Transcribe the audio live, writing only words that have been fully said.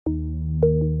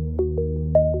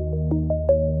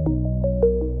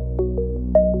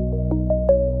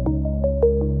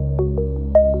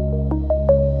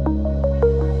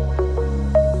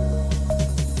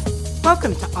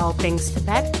Welcome to All Things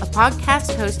Tibet, a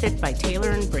podcast hosted by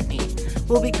Taylor and Brittany.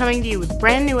 We'll be coming to you with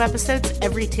brand new episodes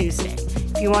every Tuesday.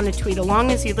 If you want to tweet along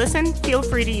as you listen, feel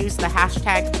free to use the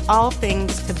hashtag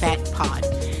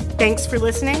AllThingsTibetPod. Thanks for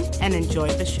listening and enjoy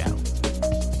the show.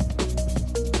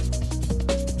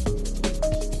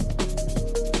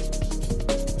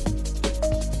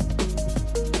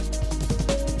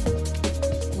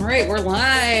 All right, we're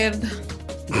live.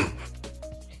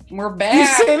 We're back. You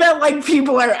say that like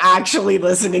people are actually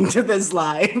listening to this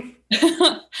live.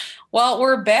 Well,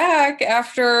 we're back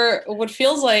after what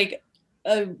feels like,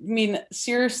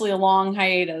 seriously a long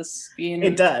hiatus.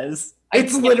 It does.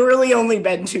 It's literally only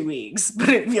been 2 weeks, but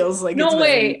it feels like no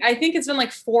way. I think it's been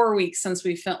like 4 weeks since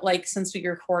we since we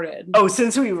recorded. Oh,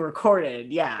 since we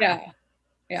recorded, yeah.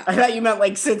 Yeah. I thought you meant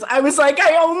like since. I was like,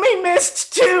 I only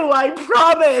missed 2, I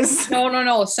promise.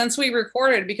 No. Since we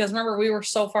recorded, because remember, we were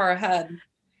so far ahead.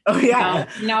 Oh, yeah.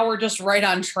 Now we're just right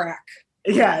on track.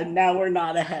 Yeah, now we're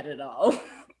not ahead at all.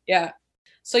 Yeah.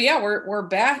 So yeah, we're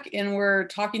back and we're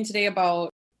talking today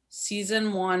about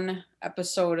season 1,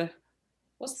 episode,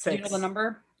 what's the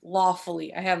number?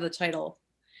 Lawfully. I have the title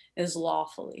is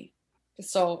Lawfully.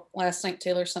 So last night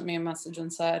Taylor sent me a message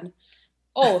and said,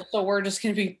 oh, so we're just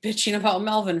going to be bitching about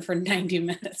Melvin for 90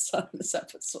 minutes on this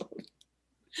episode,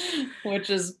 which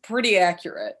is pretty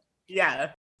accurate.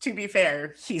 Yeah. To be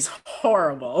fair, he's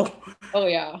horrible. Oh,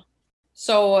 yeah.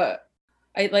 So,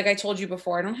 I told you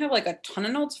before, I don't have like a ton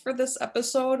of notes for this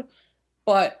episode,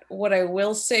 but what I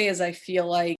will say is I feel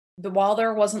like while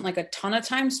there wasn't like a ton of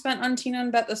time spent on Tina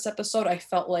and Bette this episode, I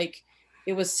felt like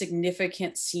it was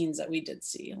significant scenes that we did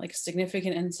see, like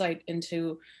significant insight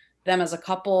into them as a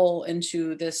couple,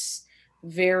 into this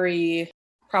very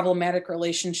problematic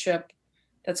relationship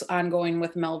that's ongoing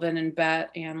with Melvin and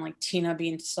Bette, and like Tina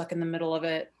being stuck in the middle of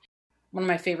it. One of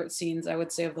my favorite scenes, I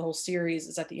would say, of the whole series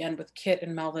is at the end with Kit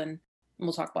and Melvin. And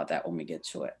we'll talk about that when we get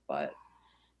to it. But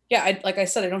yeah, like I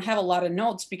said, I don't have a lot of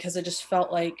notes because it just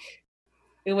felt like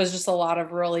it was just a lot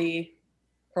of really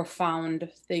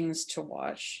profound things to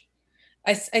watch.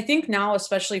 I think now,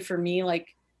 especially for me,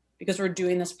 like, because we're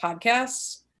doing this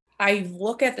podcast, I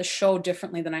look at the show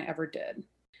differently than I ever did.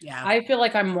 Yeah. I feel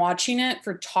like I'm watching it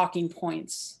for talking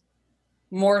points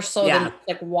more so than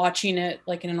like watching it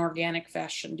like in an organic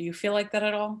fashion. Do you feel like that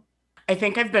at all? I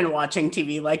think I've been watching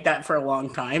TV like that for a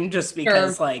long time, just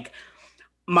because like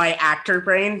my actor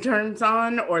brain turns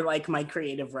on or like my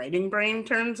creative writing brain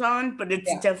turns on, but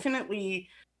it's definitely,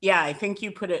 I think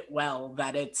you put it well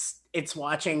that it's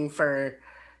watching for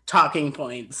talking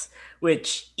points,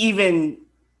 which even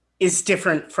is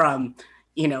different from,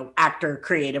 actor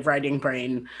creative writing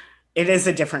brain. It is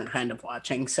a different kind of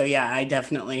watching. So yeah, I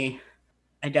definitely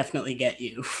get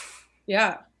you.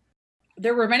 Yeah.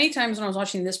 There were many times when I was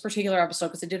watching this particular episode,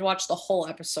 because I did watch the whole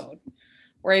episode,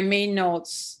 where I made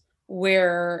notes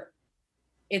where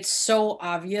it's so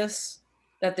obvious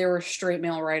that there were straight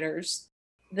male writers.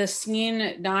 The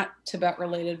scene, not Tibet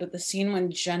related, but the scene when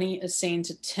Jenny is saying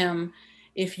to Tim,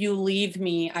 if you leave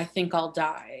me, I think I'll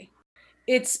die.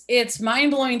 It's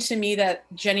mind-blowing to me that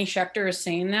Jenny Schechter is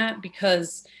saying that,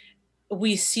 because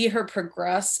we see her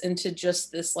progress into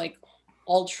just this like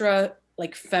ultra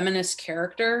like feminist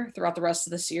character throughout the rest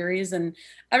of the series, and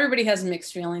everybody has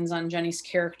mixed feelings on Jenny's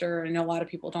character. I know a lot of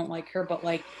people don't like her, but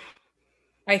like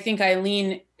I think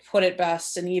Eileen put it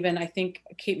best, and even I think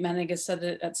Kate Menig has said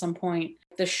it at some point,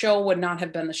 the show would not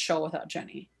have been the show without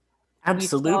Jenny.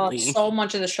 Absolutely. We saw so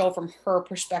much of the show from her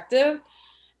perspective,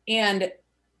 and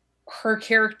her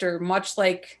character, much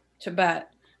like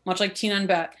Tibet, much like Tina and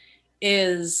Bette,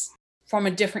 is from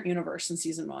a different universe in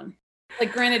season 1.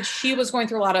 Like, granted, she was going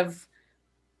through a lot of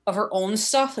her own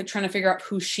stuff, like trying to figure out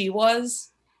who she was.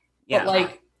 But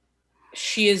like,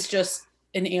 she is just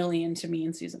an alien to me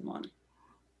in season 1.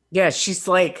 Yeah, she's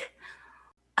like,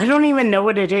 I don't even know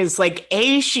what it is. Like,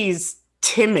 she's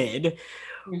timid,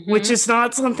 which is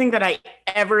not something that I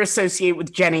ever associate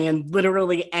with Jenny in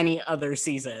literally any other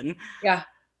season. Yeah.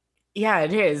 Yeah,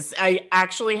 it is. I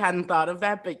actually hadn't thought of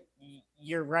that, but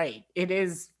you're right. It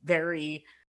is very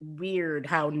weird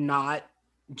how not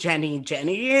Jenny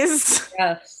is.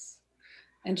 Yes.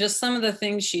 And just some of the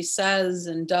things she says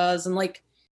and does. And like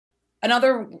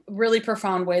another really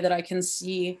profound way that I can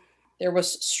see there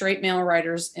was straight male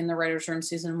writers in the writers' room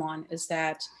season 1 is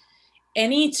that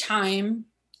anytime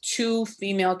 2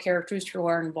 female characters who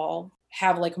are involved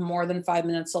have like more than 5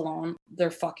 minutes alone, they're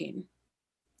fucking.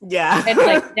 Yeah. And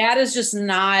like that is just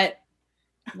not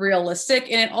realistic.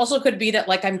 And it also could be that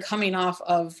like I'm coming off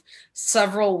of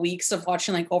several weeks of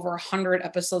watching like over 100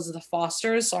 episodes of The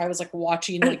Fosters. So I was like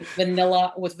watching like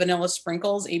Vanilla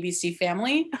Sprinkles, ABC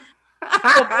Family.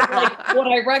 But, like what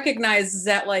I recognize is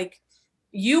that like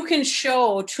you can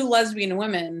show two lesbian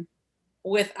women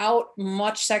without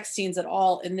much sex scenes at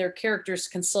all, and their characters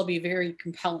can still be very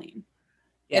compelling.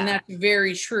 Yeah. And that's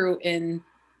very true in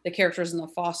the characters in the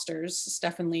Fosters,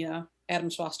 Steph and Leah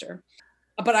Adams Foster.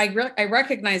 But I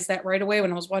recognized that right away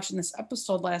when I was watching this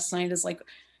episode last night, is like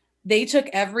they took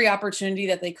every opportunity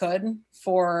that they could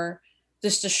for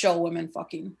just to show women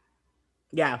fucking.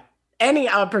 Yeah. Any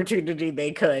opportunity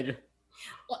they could.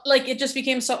 Like it just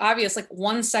became so obvious. Like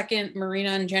 1 second Marina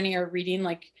and Jenny are reading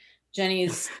like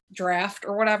Jenny's draft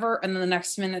or whatever, and then the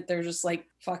next minute they're just like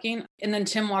fucking, and then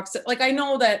Tim walks in. Like I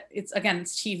know that it's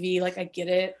TV, like I get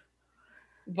it,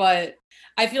 but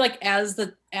I feel like as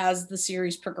the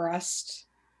series progressed,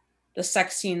 the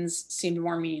sex scenes seemed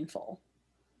more meaningful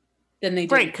than they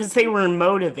did. Right, because they were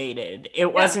motivated.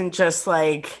 It wasn't just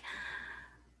like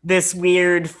this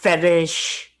weird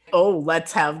fetish, oh,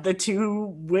 let's have the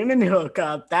two women hook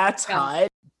up. That's hot.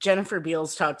 Jennifer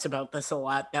Beals talks about this a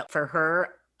lot, that for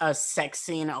her, a sex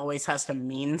scene always has to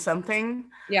mean something.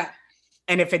 Yeah.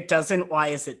 And if it doesn't, why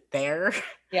is it there?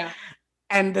 Yeah.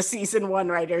 And the season 1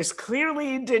 writers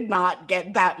clearly did not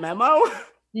get that memo.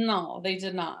 No, they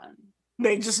did not.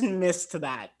 They just missed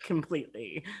that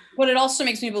completely. But it also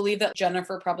makes me believe that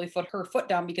Jennifer probably put her foot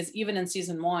down, because even in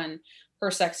season 1, her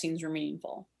sex scenes were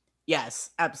meaningful. Yes,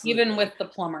 absolutely. Even with the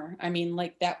plumber. I mean,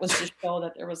 like that was to show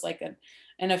that there was like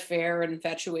an affair, an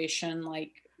infatuation,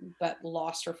 like that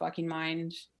lost her fucking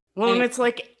mind. Well, and it's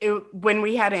like when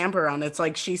we had Amber on, it's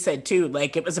like she said too,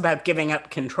 like it was about giving up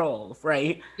control,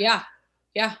 right? Yeah.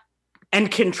 Yeah.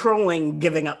 And controlling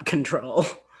giving up control.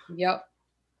 Yep.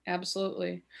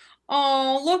 Absolutely.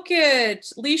 Oh, look at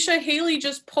Leisha Haley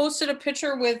just posted a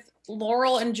picture with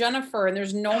Laurel and Jennifer, and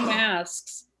there's no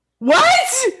masks.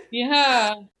 What?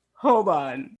 Yeah. Hold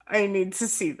on. I need to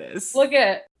see this. Look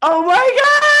at. Oh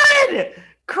my God!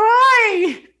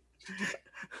 Cry!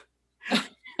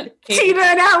 Tina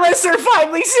and Alice are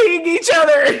finally seeing each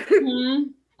other. Mm-hmm.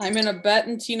 I'm in a Bet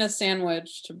and Tina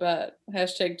sandwich to bet.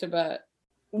 Hashtag to bet.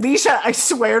 Leisha, I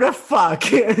swear to fuck.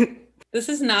 This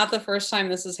is not the first time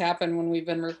this has happened when we've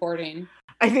been recording.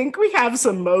 I think we have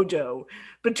some mojo.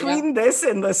 Between this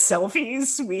and the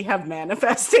selfies we have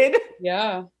manifested.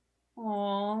 Yeah.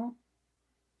 Aww.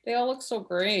 They all look so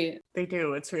great. They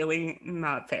do. It's really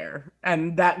not fair.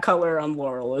 And that color on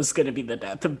Laurel is going to be the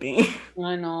death of me.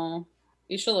 I know.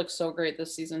 Isha looks so great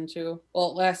this season too.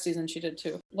 Well, last season she did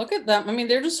too. Look at them. I mean,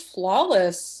 they're just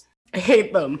flawless. I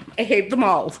hate them. I hate them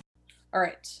all. All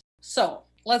right. So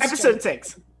let's Episode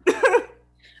 6.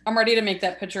 I'm ready to make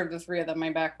that picture of the three of them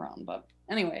my background, but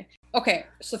anyway. Okay,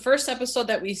 so the first episode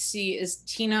that we see is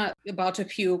Tina about to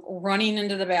puke, running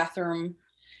into the bathroom,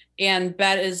 and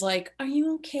Bet is like, "Are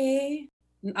you okay?"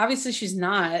 And obviously she's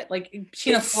not. Like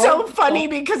Tina. It's so funny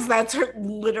because that's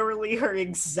literally her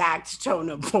exact tone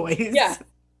of voice. Yeah,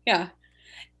 yeah.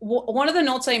 One of the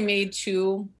notes I made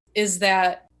too is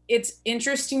that it's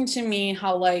interesting to me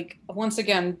how, like, once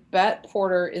again, Bet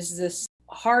Porter is this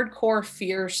hardcore,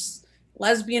 fierce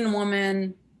lesbian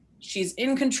woman. She's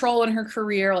in control in her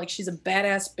career. Like, she's a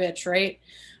badass bitch, right?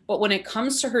 But when it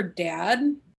comes to her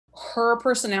dad, her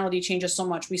personality changes so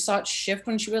much. We saw it shift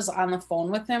when she was on the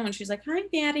phone with him, when she's like, "Hi,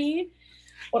 Daddy."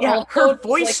 But yeah, her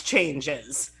voice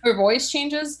changes. Her voice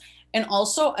changes. And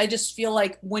also, I just feel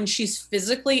like when she's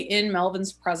physically in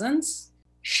Melvin's presence,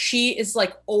 she is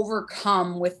like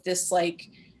overcome with this like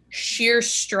sheer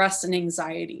stress and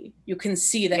anxiety. You can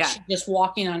see that she's just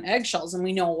walking on eggshells, and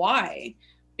we know why.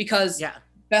 Because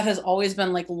Beth has always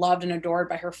been like loved and adored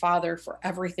by her father for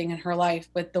everything in her life,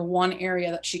 but the one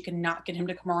area that she cannot get him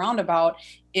to come around about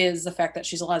is the fact that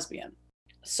she's a lesbian.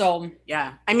 So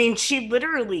yeah, I mean, she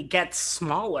literally gets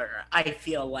smaller, I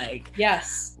feel like.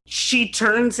 Yes. She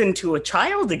turns into a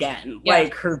child again. Yeah.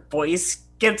 Like, her voice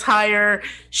gets higher.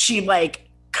 She like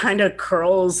kind of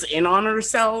curls in on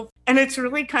herself, and it's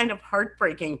really kind of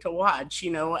heartbreaking to watch,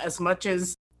 you know, as much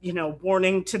as, you know,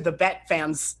 warning to the Bet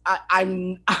fans,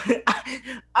 I'm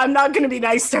not going to be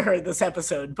nice to her this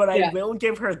episode, but I will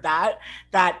give her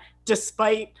that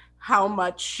despite how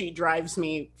much she drives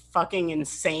me fucking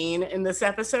insane in this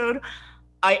episode,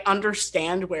 I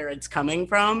understand where it's coming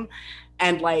from.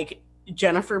 And like,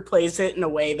 Jennifer plays it in a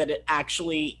way that it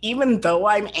actually, even though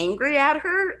I'm angry at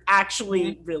her,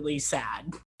 actually really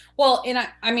sad. Well, and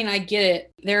I mean, I get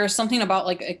it. There's something about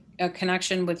like a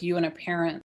connection with you and a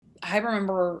parent. I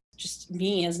remember just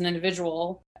me as an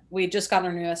individual, we had just gotten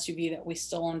our new SUV that we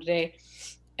still own today.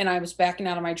 And I was backing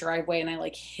out of my driveway and I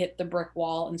like hit the brick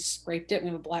wall and scraped it. We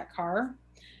have a black car.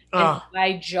 And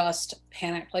I just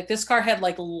panicked. Like, this car had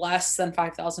like less than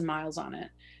 5,000 miles on it.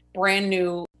 Brand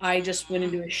new. I just went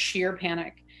into a sheer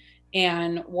panic.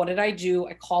 And what did I do?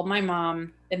 I called my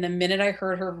mom, and the minute I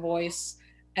heard her voice,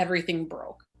 everything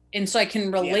broke. And so I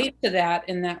can relate to that,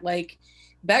 in that, like,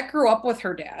 Bette grew up with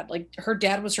her dad. Like, her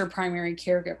dad was her primary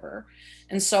caregiver.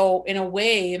 And so in a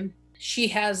way, she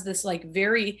has this like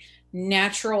very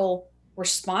natural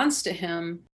response to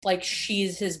him, like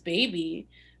she's his baby.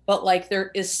 But like, there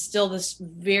is still this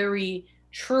very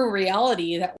true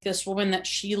reality that this woman that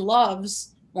she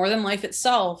loves more than life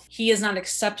itself, he is not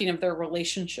accepting of their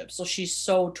relationship. So she's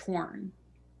so torn.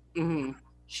 Mm-hmm.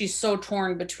 She's so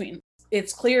torn between,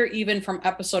 it's clear even from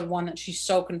episode 1 that she's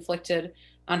so conflicted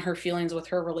on her feelings with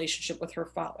her relationship with her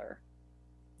father.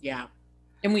 Yeah.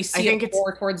 And we see it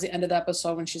more towards the end of the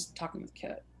episode when she's talking with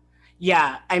Kit.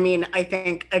 Yeah. I mean, I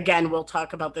think, again, we'll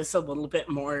talk about this a little bit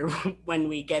more when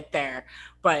we get there.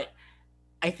 But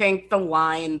I think the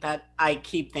line that I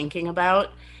keep thinking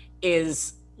about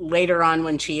is later on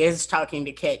when she is talking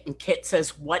to Kit, and Kit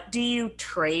says, "What do you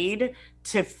trade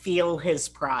to feel his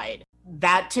pride?"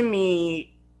 That to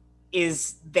me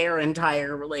is their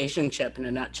entire relationship in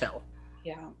a nutshell.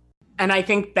 Yeah. And I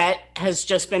think Bette has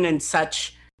just been in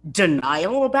such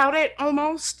denial about it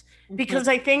almost, because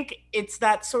I think it's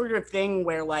that sort of thing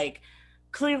where, like,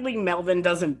 clearly Melvin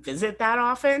doesn't visit that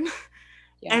often.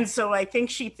 Yeah. And so I think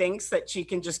she thinks that she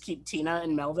can just keep Tina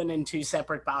and Melvin in 2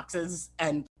 separate boxes.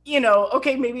 And, you know,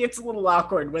 okay, maybe it's a little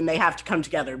awkward when they have to come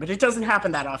together, but it doesn't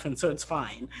happen that often, so it's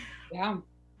fine. Yeah.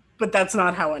 But that's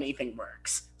not how anything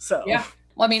works. So yeah.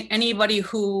 Well, I mean, anybody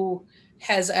who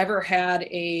has ever had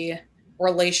a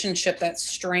relationship that's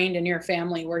strained in your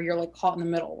family where you're like caught in the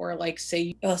middle, where like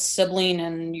say a sibling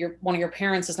and one of your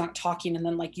parents is not talking, and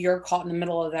then like you're caught in the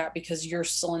middle of that because you're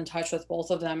still in touch with both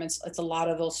of them. It's a lot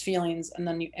of those feelings, and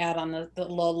then you add on the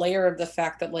layer of the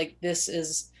fact that like this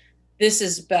is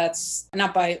Bette's,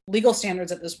 not by legal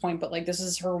standards at this point, but like this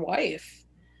is her wife,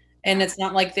 and it's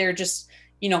not like they're just,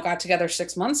 you know, got together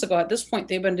 6 months ago. At this point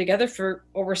they've been together for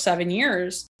over 7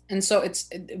 years. And so it's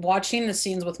watching the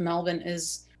scenes with Melvin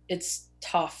it's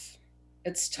tough.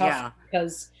 It's tough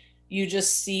because you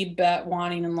just see Bette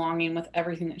wanting and longing with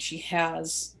everything that she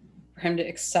has for him to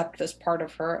accept this part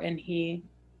of her. And he,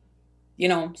 you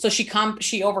know, so she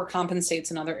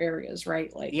overcompensates in other areas,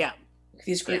 right? Like,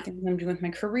 these great things I'm doing with my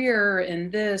career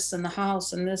and this and the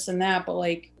house and this and that, but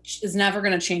like, it's never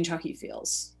going to change how he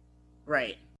feels.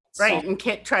 Right. Right. So, and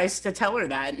Kit tries to tell her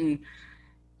that. And,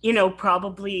 you know,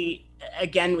 probably,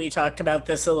 again, we talked about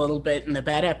this a little bit in the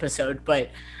Bette episode,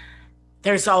 but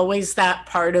there's always that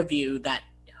part of you that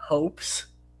hopes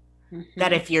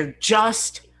that if you're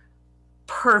just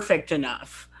perfect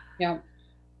enough,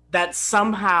 that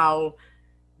somehow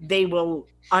they will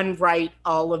unwrite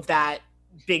all of that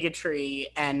bigotry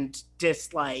and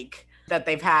dislike that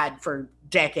they've had for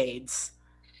decades.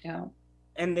 Yeah.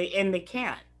 And they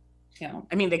can't. Yeah.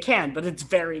 I mean, they can, but it's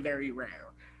very, very rare.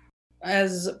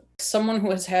 As someone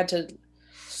who has had to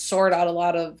sort out a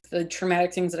lot of the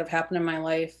traumatic things that have happened in my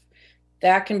life,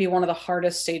 that can be one of the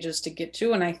hardest stages to get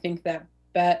to. And I think that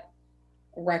Bette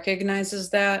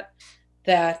recognizes that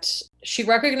she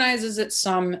recognizes it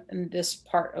some in this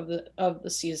part of the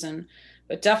season,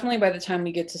 but definitely by the time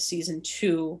we get to season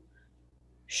 2,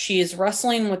 she is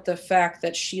wrestling with the fact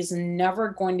that she's never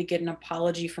going to get an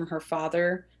apology from her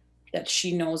father that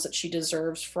she knows that she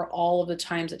deserves for all of the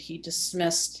times that he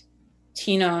dismissed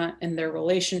Tina and their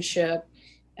relationship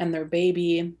and their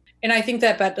baby. And I think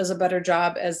that Bette does a better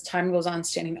job as time goes on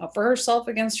standing up for herself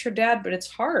against her dad, but it's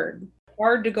hard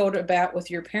to go to bat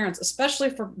with your parents, especially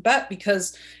for Bette,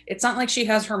 because it's not like she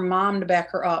has her mom to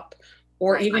back her up,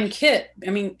 or even Kit. I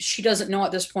mean, she doesn't know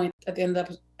at this point at the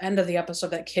end of the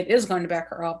episode that Kit is going to back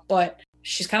her up, but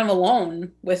she's kind of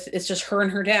alone with, it's just her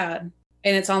and her dad.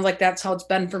 And it sounds like that's how it's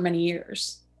been for many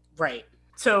years. Right.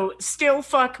 So still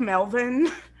fuck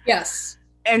Melvin. Yes.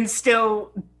 And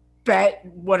still Bette,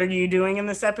 what are you doing in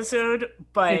this episode?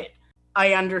 But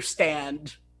I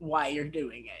understand why you're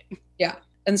doing it. Yeah.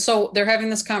 And so they're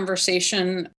having this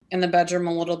conversation in the bedroom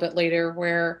a little bit later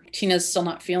where Tina's still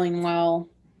not feeling well,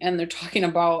 and they're talking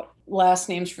about last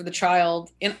names for the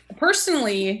child. And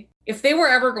personally, if they were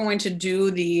ever going to do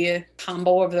the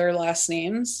combo of their last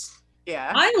names,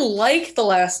 I like the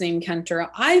last name Kenter.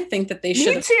 I think that they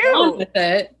should have gone with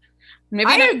it. Maybe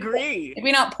I agree.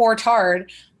 Maybe not pour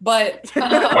tard, but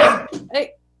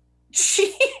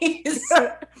jeez.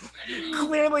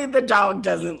 Clearly the dog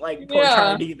doesn't like pour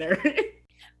tard either.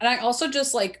 And I also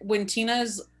just like when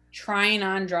Tina's trying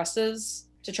on dresses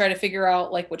to try to figure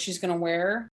out like what she's gonna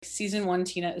wear. Season 1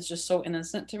 Tina is just so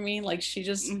innocent to me. Like she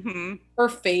just her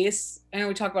face, I know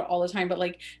we talk about it all the time, but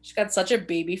like she's got such a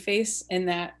baby face in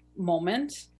that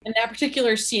moment. In that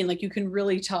particular scene, like you can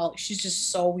really tell she's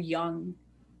just so young.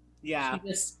 Yeah.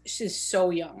 She's so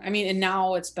young. I mean, and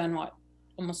now it's been what,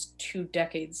 almost 2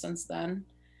 decades since then.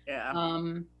 Yeah.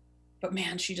 But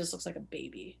man, she just looks like a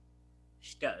baby.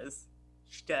 She does.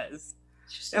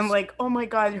 And like, oh my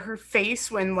god, her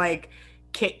face when like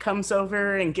Kit comes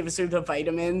over and gives her the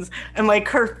vitamins, and like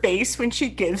her face when she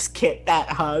gives Kit that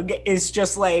hug is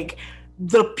just like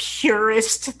the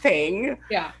purest thing.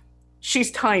 Yeah.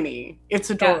 She's tiny. It's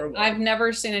adorable. Yeah, I've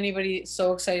never seen anybody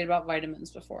so excited about vitamins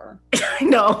before. I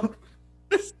know.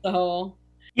 So,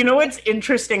 you know what's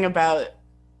interesting about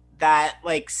that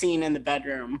like scene in the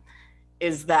bedroom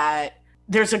is that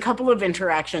there's a couple of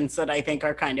interactions that I think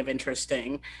are kind of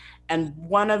interesting. And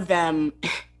one of them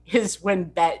is when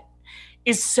Bet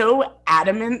is so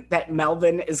adamant that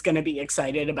Melvin is going to be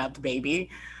excited about the baby.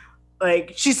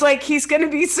 Like, she's like, he's going to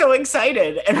be so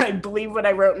excited. And I believe what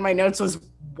I wrote in my notes was,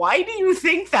 why do you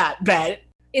think that, Bet?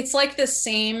 It's like the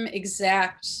same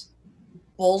exact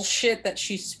bullshit that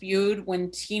she spewed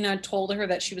when Tina told her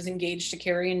that she was engaged to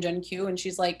Carrie and Gen Q, and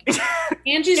she's like,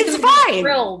 Angie's gonna be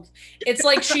thrilled. It's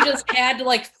like she just had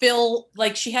to fill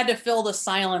the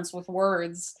silence with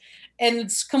words, and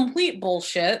it's complete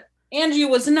bullshit. Angie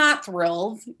was not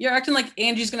thrilled. You're acting like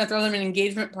Angie's gonna throw them an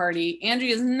engagement party. Angie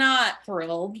is not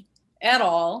thrilled at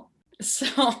all.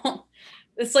 So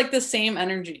it's like the same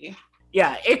energy.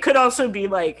 Yeah, it could also be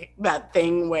like that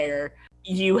thing where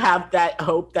you have that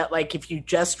hope that like if you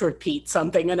just repeat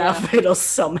something enough, it'll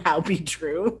somehow be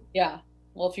true. Yeah.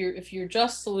 Well, if you're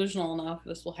just delusional enough,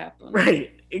 this will happen.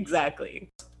 Right, exactly.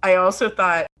 I also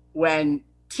thought when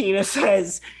Tina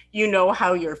says, you know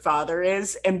how your father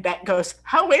is, and Bet goes,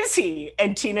 how is he?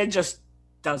 And Tina just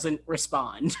doesn't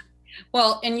respond.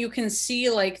 Well, and you can see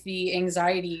like the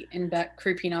anxiety in Bet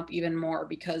creeping up even more,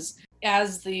 because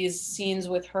as these scenes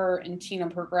with her and Tina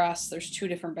progress, there's 2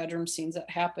 different bedroom scenes that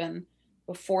happen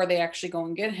before they actually go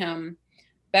and get him.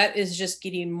 Bet is just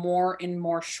getting more and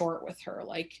more short with her.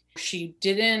 Like, she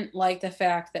didn't like the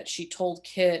fact that she told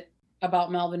Kit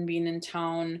about Melvin being in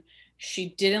town. She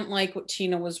didn't like what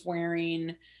Tina was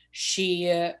wearing.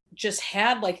 She just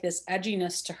had like this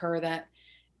edginess to her that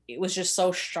it was just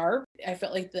so sharp. I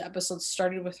felt like the episode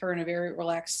started with her in a very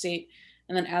relaxed state,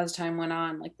 and then as time went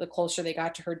on, like the closer they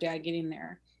got to her dad getting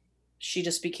there, she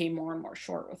just became more and more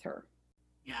short with her.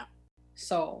 Yeah.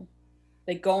 So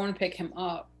they go and pick him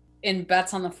up, and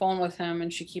Bet's on the phone with him,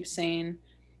 and she keeps saying,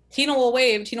 Tina will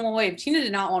wave, Tina will wave. Tina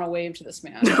did not want to wave to this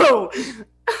man. No.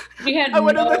 She had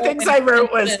one of the things I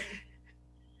wrote was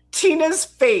Tina's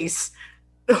face,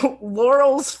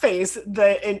 Laurel's face,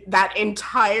 that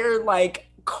entire like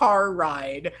car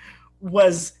ride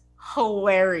was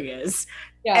hilarious.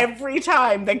 Yeah. Every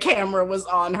time the camera was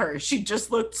on her, she just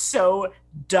looked so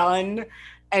done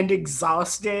and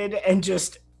exhausted and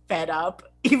just fed up,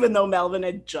 even though Melvin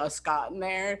had just gotten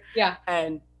there. Yeah.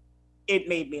 And it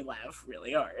made me laugh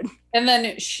really hard. And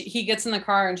then he gets in the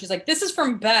car and she's like, this is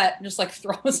from Bet, and just like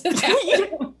throws it at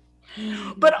him.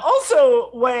 But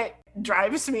also what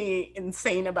drives me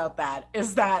insane about that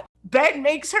is that Bet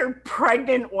makes her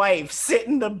pregnant wife sit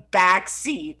in the back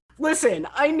seat. Listen,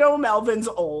 I know Melvin's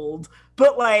old,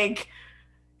 but like,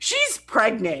 she's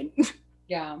pregnant.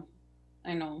 Yeah,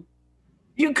 I know.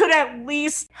 You could at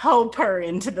least help her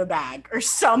into the back or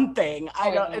something.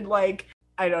 I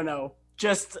don't know.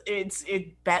 Just it's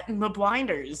Bet in the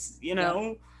blinders, you know?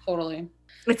 Yeah, totally.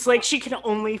 It's like she can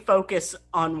only focus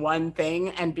on one thing,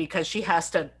 and because she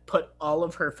has to put all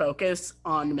of her focus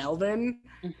on Melvin,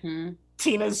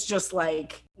 Tina's just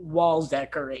like wall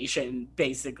decoration,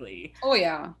 basically. Oh,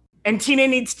 yeah. And Tina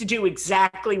needs to do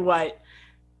exactly what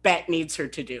Bet needs her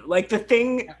to do. Like, the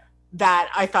thing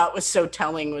that I thought was so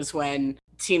telling was when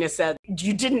Tina said,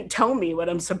 you didn't tell me what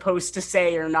I'm supposed to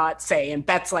say or not say. And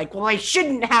Bet's like, well, I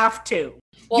shouldn't have to.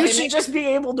 Well, you should just be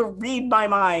able to read my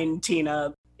mind,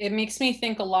 Tina. It makes me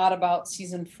think a lot about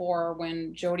season 4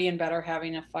 when Jody and Bet are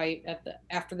having a fight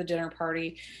after the dinner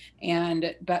party,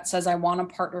 and Bet says, I want a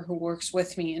partner who works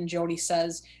with me, and Jody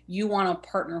says, you want a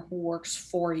partner who works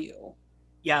for you.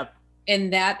 Yep.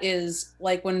 And that is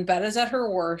like, when Bet is at her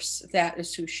worst, that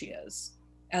is who she is.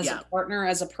 As a partner,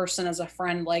 as a person, as a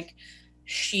friend, like,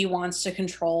 she wants to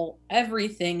control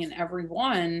everything and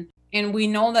everyone. And we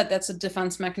know that that's a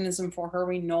defense mechanism for her.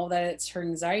 We know that it's her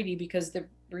anxiety, because the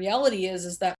reality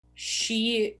is that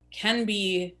she can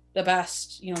be the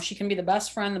best, she can be the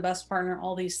best friend, the best partner,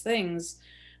 all these things.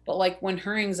 But like, when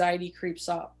her anxiety creeps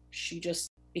up, she just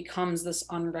becomes this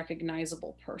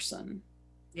unrecognizable person.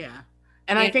 Yeah.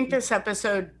 And I think this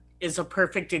episode is a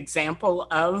perfect example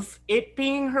of it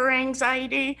being her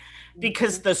anxiety,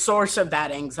 because the source of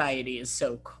that anxiety is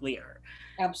so clear.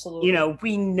 Absolutely.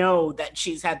 We know that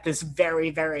she's at this very,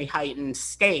 very heightened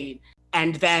state,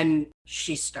 And then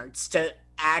she starts to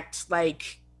act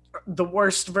like the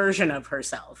worst version of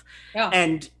herself. Yeah.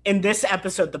 And in this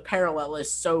episode, the parallel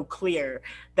is so clear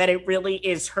that it really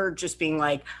is her just being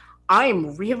like,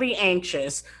 I'm really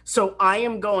anxious, so I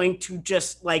am going to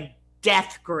just like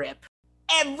death grip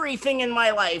everything in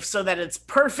my life so that it's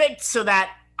perfect, so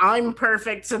that I'm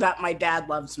perfect, so that my dad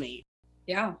loves me.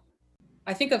 Yeah.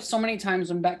 I think of so many times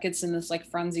when Bette gets in this like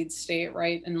frenzied state,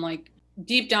 right? And like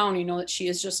deep down, you know that she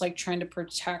is just like trying to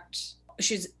protect.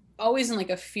 She's always in like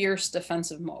a fierce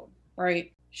defensive mode,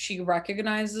 right? She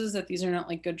recognizes that these are not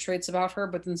like good traits about her,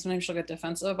 but then sometimes she'll get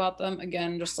defensive about them.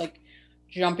 Again, just like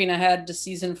jumping ahead to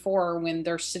season 4 when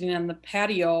they're sitting on the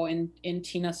patio and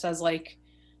Tina says like,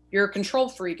 you're a control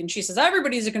freak. And she says,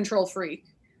 everybody's a control freak.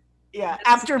 Yeah.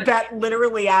 After Bette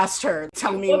literally asked her,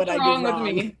 tell me what I did wrong.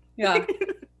 With me? Yeah.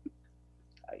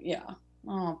 Yeah.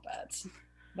 Oh,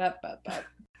 Bette.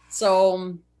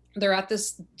 So they're at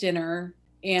this dinner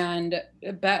and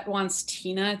Bette wants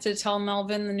Tina to tell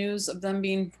Melvin the news of them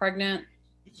being pregnant.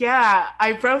 Yeah,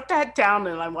 I wrote that down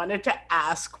and I wanted to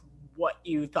ask what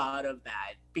you thought of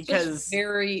that, because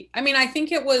I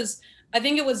think it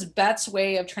was Bette's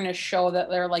way of trying to show that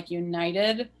they're like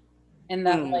united and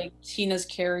that like Tina's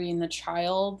carrying the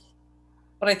child.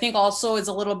 But I think also it's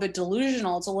a little bit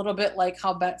delusional. It's a little bit like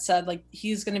how Bette said, like,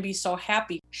 he's going to be so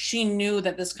happy. She knew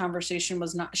that this conversation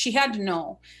was not, she had to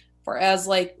know, for as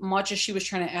like much as she was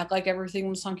trying to act like everything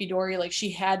was hunky-dory, like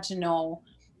she had to know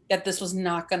that this was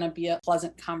not going to be a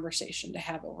pleasant conversation to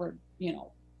have over,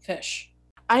 fish.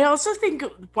 I also think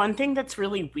one thing that's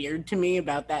really weird to me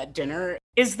about that dinner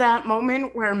is that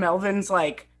moment where Melvin's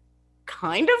like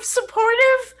kind of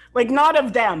supportive, like not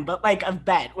of them, but like of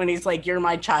Bette, when he's like, you're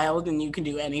my child and you can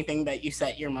do anything that you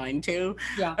set your mind to.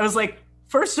 Yeah. I was like,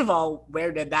 first of all,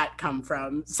 where did that come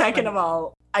from? Second of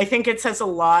all, I think it says a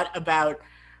lot about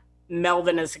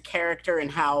Melvin as a character and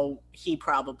how he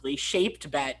probably shaped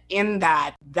Bette, in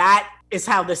that is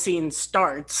how the scene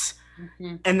starts.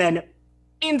 Mm-hmm. And then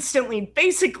instantly,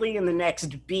 basically in the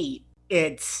next beat,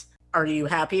 it's, are you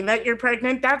happy that you're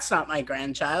pregnant? That's not my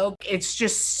grandchild. It's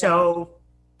just so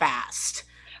fast.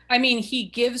 I mean, he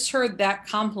gives her that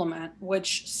compliment,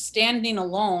 which standing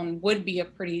alone would be a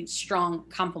pretty strong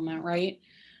compliment, right?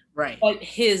 Right. But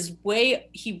his way,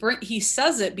 he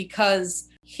says it because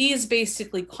he's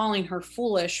basically calling her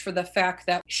foolish for the fact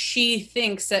that she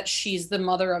thinks that she's the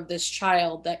mother of this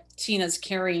child that Tina's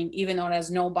carrying, even though it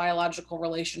has no biological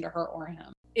relation to her or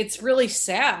him. It's really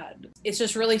sad. It's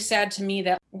just really sad to me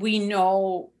that we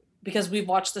know, because we've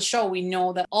watched the show, we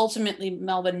know that ultimately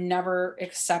Melvin never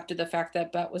accepted the fact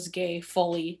that Bette was gay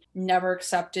fully, never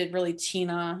accepted really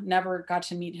Tina, never got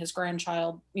to meet his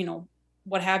grandchild,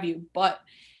 what have you. But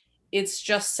it's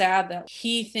just sad that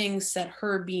he thinks that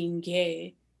her being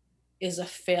gay is a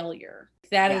failure.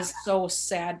 That is so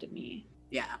sad to me.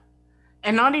 Yeah.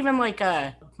 And not even like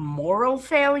a moral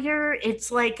failure. It's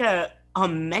like a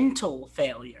mental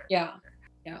failure. Yeah.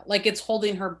 Like it's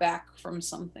holding her back from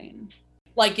something.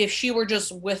 Like if she were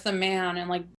just with a man and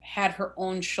like had her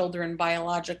own children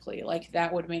biologically, like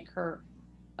that would make her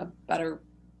a better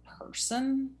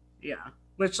person. Yeah.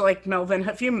 Which, like, Melvin,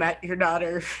 have you met your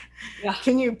daughter? Yeah.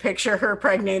 Can you picture her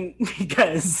pregnant?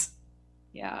 Because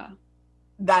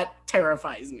that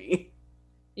terrifies me.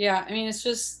 Yeah. I mean, it's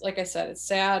just, like I said, it's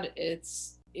sad.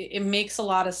 It makes a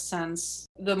lot of sense.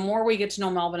 The more we get to know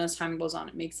Melvin as time goes on,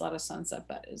 it makes a lot of sense that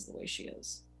Bette is the way she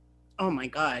is. Oh my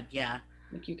God, yeah.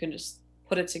 Like you can just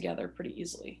put it together pretty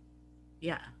easily.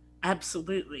 Yeah,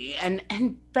 absolutely. And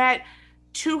Bette,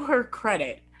 to her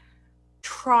credit,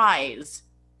 tries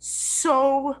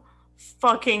so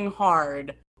fucking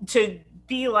hard to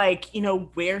be like,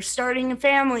 we're starting a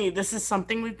family. This is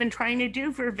something we've been trying to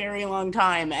do for a very long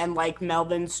time. And like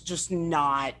Melvin's just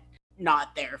not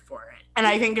there for it. And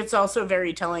I think it's also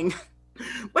very telling.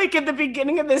 Like at the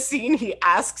beginning of the scene, he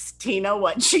asks Tina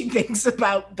what she thinks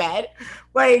about Bette.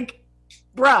 Like,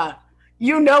 bruh,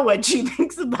 you know what she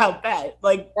thinks about Bette.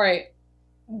 Like, right.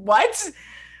 What?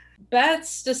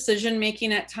 Bette's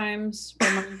decision-making at times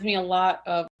reminds me a lot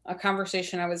of a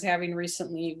conversation I was having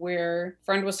recently where a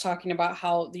friend was talking about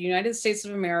how the United States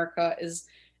of America is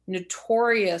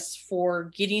notorious for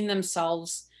getting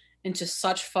themselves into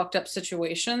such fucked up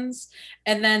situations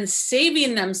and then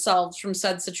saving themselves from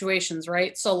said situations,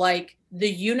 right? So like the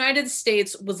United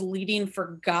States was leading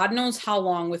for God knows how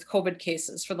long with COVID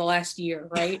cases for the last year,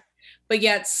 right? But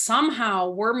yet somehow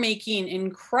we're making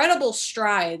incredible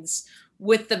strides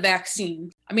with the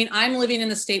vaccine. I mean, I'm living in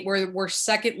the state where we're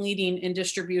second leading in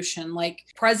distribution. Like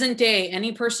present day,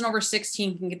 any person over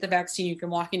 16 can get the vaccine. You can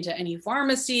walk into any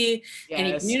pharmacy,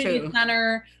 any community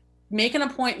center. make an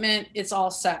appointment, it's all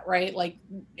set, right? Like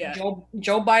yeah. Joe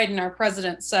Biden, our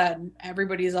president, said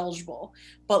everybody's eligible.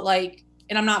 But like,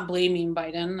 and I'm not blaming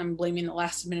Biden, I'm blaming the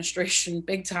last administration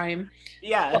big time.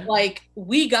 Yeah. But like,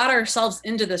 we got ourselves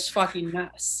into this fucking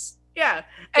mess. Yeah.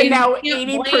 And now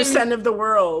 80% of the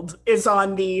world is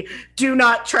on the do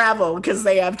not travel because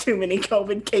they have too many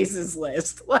COVID cases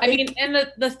list. Like, I mean,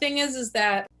 and the thing is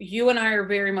that you and I are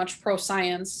very much pro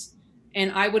science,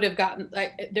 and I would have gotten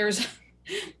there's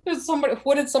somebody,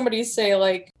 what did somebody say?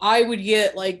 Like, I would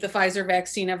get like the Pfizer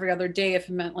vaccine every other day if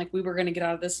it meant like we were going to get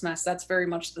out of this mess. That's very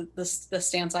much the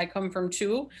stance I come from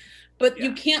too. But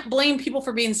you can't blame people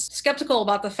for being skeptical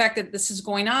about the fact that this is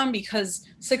going on, because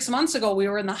 6 months ago we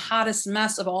were in the hottest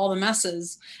mess of all the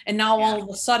messes. And now all of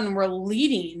a sudden we're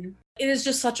leading. It is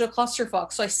just such a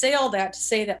clusterfuck. So I say all that to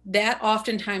say that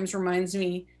oftentimes reminds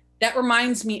me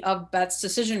of Beth's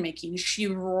decision making. She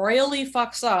royally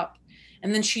fucks up,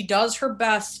 and then she does her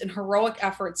best and heroic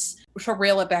efforts to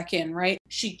rail it back in, right?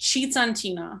 She cheats on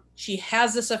Tina. She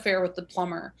has this affair with the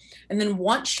plumber. And then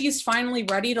once she's finally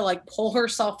ready to like pull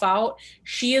herself out,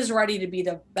 she is ready to be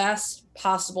the best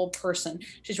possible person.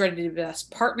 She's ready to be the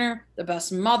best partner, the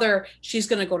best mother. She's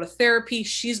going to go to therapy.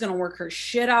 She's going to work her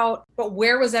shit out. But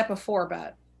where was that before,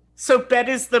 Beth? So Beth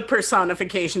is the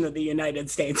personification of the United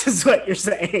States, is what you're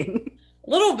saying. A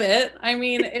little bit. I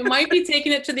mean, it might be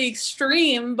taking it to the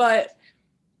extreme, but...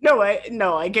 No,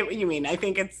 I get what you mean. I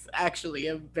think it's actually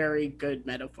a very good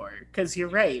metaphor, because you're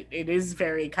right. It is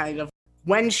very kind of,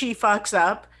 when she fucks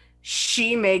up,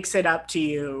 she makes it up to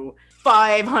you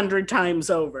 500 times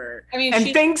over. I mean,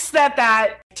 and thinks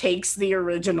that takes the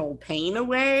original pain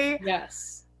away.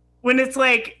 Yes. When it's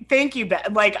like, thank you,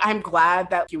 like, I'm glad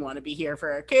that you want to be here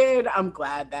for a kid. I'm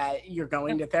glad that you're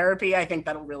going to therapy. I think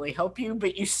that'll really help you,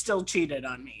 but you still cheated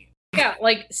on me. Yeah,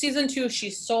 like season 2,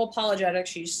 she's so apologetic.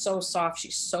 She's so soft.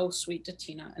 She's so sweet to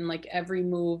Tina. And like every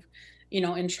move,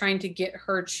 and trying to get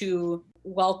her to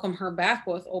welcome her back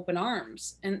with open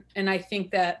arms. And I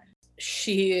think that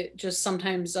she just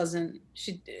oftentimes doesn't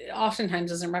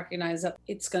recognize that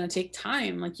it's going to take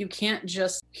time. Like you can't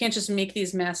just make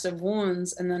these massive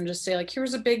wounds and then just say like,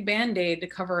 here's a big Band-Aid to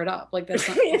cover it up. Like that's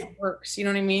not how it works. You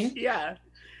know what I mean? Yeah.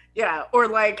 Yeah, or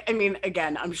like, I mean,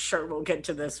 again, I'm sure we'll get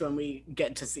to this when we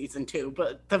get to season 2,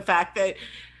 but the fact that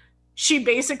she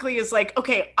basically is like,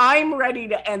 okay, I'm ready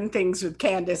to end things with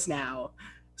Candace now.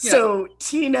 Yeah. So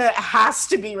Tina has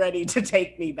to be ready to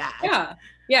take me back. Yeah,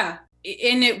 yeah.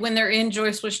 When they're in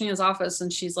Joyce Wishnia's office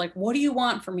and she's like, what do you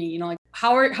want from me? Like,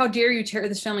 how dare you tear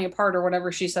this family apart, or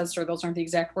whatever she says to her. Those aren't the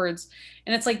exact words.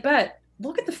 And it's like, Bet,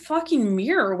 look at the fucking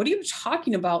mirror. What are you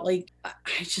talking about? Like,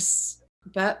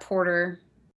 Bet Porter...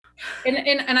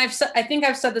 And I think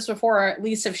I've said this before, or at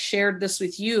least have shared this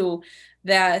with you,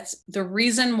 that the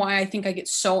reason why I think I get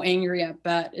so angry at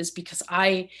Bet is because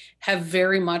I have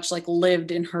very much like lived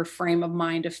in her frame of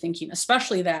mind of thinking,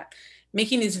 especially that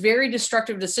making these very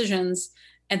destructive decisions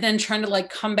and then trying to like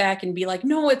come back and be like,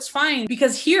 no, it's fine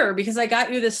because I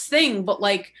got you this thing. But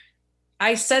like,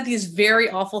 I said these very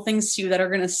awful things to you that are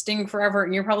going to sting forever,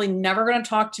 and you're probably never going to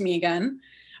talk to me again.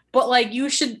 But like,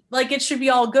 it should be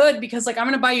all good because like, I'm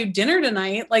going to buy you dinner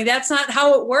tonight. Like, that's not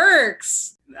how it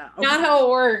works. No. Not how it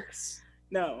works.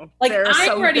 No. Like,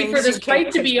 I'm ready for this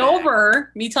fight to be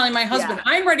over. Me telling my husband,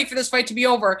 I'm ready for this fight to be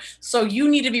over. So you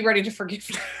need to be ready to forgive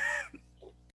me.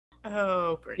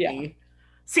 Oh, Brittany. Yeah.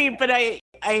 See, but I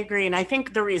agree. And I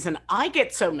think the reason I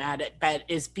get so mad at Bet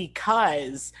is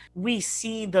because we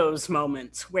see those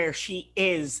moments where she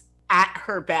is at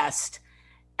her best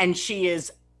and she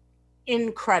is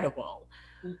incredible.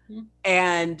 Mm-hmm.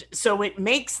 And so it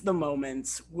makes the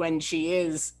moments when she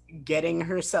is getting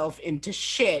herself into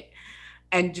shit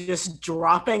and just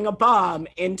dropping a bomb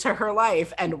into her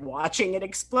life and watching it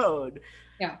explode.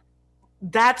 Yeah.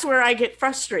 That's where I get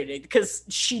frustrated because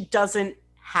she doesn't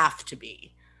have to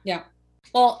be. Yeah.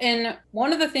 Well, and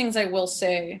one of the things I will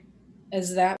say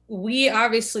is that we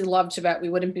obviously love Tibet. We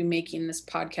wouldn't be making this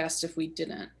podcast if we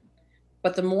didn't.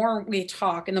 But the more we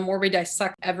talk and the more we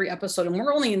dissect every episode, and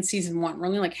we're only in season 1, we're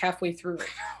only like halfway through right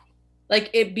now. Like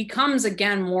it becomes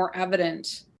again more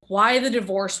evident why the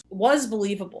divorce was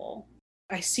believable.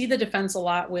 I see the defense a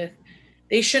lot with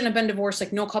they shouldn't have been divorced.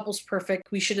 Like no couple's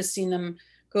perfect. We should have seen them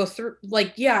go through.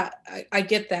 Like, yeah, I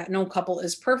get that. No couple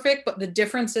is perfect. But the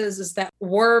difference is that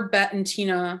were Bet and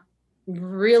Tina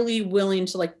really willing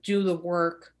to like do the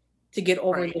work to get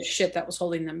over the shit that was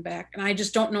holding them back? And I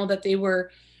just don't know that they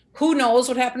were. Who knows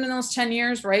what happened in those 10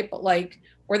 years, right? But like,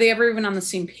 were they ever even on the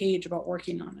same page about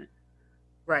working on it?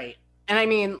 Right. And I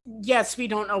mean, yes, we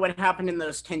don't know what happened in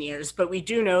those 10 years, but we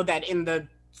do know that in the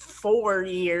 4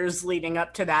 years leading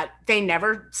up to that, they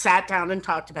never sat down and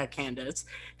talked about Candace.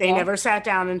 They never sat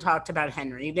down and talked about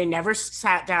Henry. They never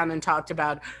sat down and talked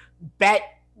about Bet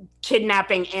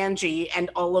kidnapping Angie and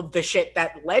all of the shit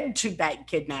that led to Bet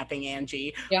kidnapping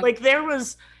Angie. Yeah. Like there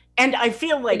was, and I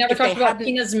feel like they never talked about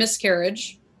Tina's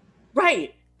miscarriage.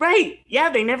 Right.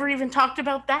 Yeah, they never even talked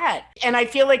about that. And I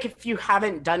feel like if you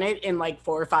haven't done it in like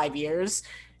 4 or 5 years,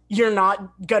 you're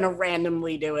not gonna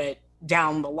randomly do it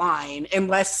down the line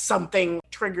unless something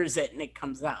triggers it and it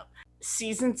comes up.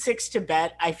 Season 6 to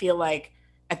Bet, I feel like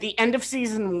at the end of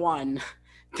season 1,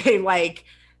 they like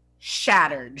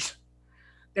shattered.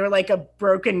 They were like a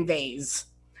broken vase.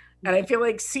 And I feel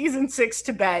like season 6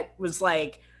 to Bet was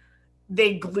like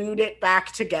they glued it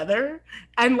back together,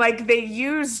 and like they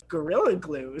used Gorilla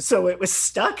Glue, so it was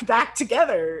stuck back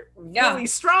together really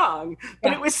strong,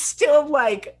 but it was still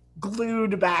like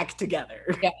glued back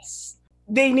together. Yes.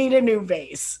 They need a new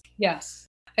vase. Yes.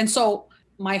 And so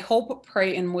my hope,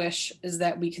 pray, and wish is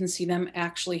that we can see them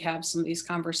actually have some of these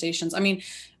conversations. I mean,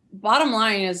 bottom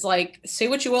line is like, say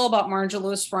what you will about Marja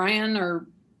Lewis Ryan, or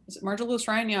is it Marja Lewis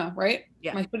Ryan? Yeah, right?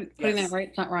 Yeah. Am I putting that right?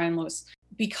 It's not Ryan Lewis.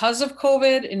 Because of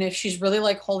COVID, and if she's really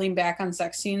like holding back on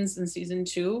sex scenes in season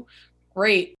 2,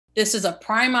 great. This is a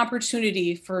prime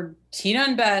opportunity for Tina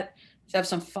and Bet to have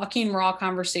some fucking raw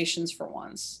conversations for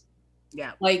once.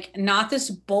 Yeah. Like, not this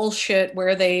bullshit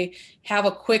where they have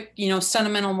a quick,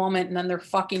 sentimental moment and then they're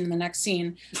fucking in the next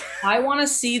scene. I want to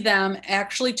see them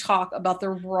actually talk about the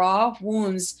raw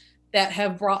wounds that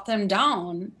have brought them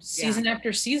down season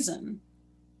after season.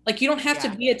 Like, you don't have to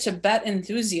be a Tibet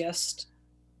enthusiast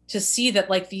to see that,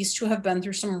 like, these two have been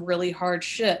through some really hard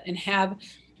shit and have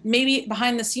maybe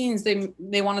behind the scenes,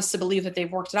 they want us to believe that they've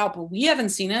worked it out, but we haven't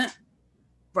seen it.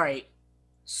 Right.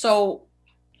 So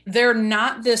they're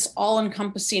not this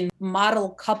all-encompassing model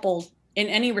couple in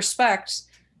any respect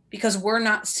because we're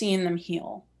not seeing them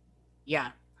heal.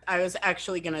 Yeah. I was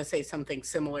actually going to say something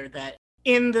similar, that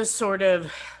in the sort of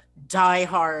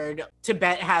diehard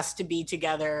Tibet has to be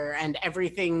together and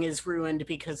everything is ruined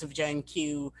because of Gen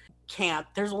Q camp,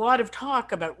 there's a lot of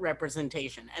talk about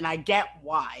representation, and I get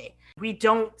why. We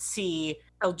don't see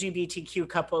LGBTQ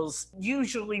couples,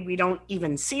 usually we don't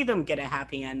even see them get a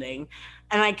happy ending.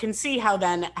 And I can see how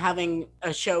then having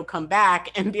a show come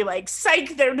back and be like,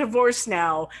 psych, they're divorced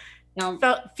now,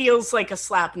 feels like a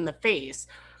slap in the face.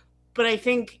 But I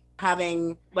think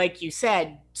having, like you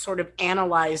said, sort of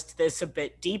analyzed this a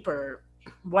bit deeper,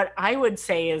 what I would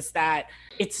say is that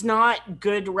it's not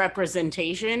good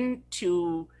representation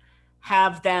to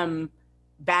have them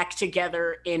back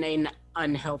together in an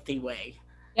unhealthy way.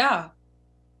 Yeah.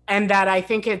 And that I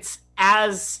think it's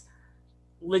as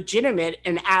legitimate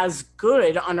and as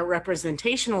good on a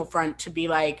representational front to be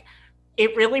like,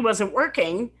 it really wasn't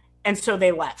working, and so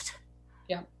they left.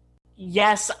 Yeah.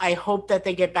 Yes, I hope that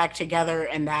they get back together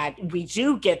and that we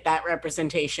do get that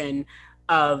representation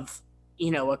of,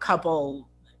 a couple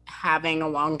having a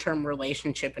long-term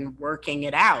relationship and working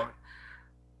it out.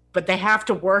 But they have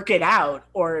to work it out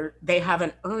or they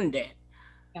haven't earned it.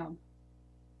 Yeah.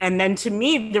 And then to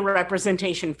me, the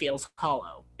representation feels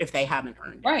hollow if they haven't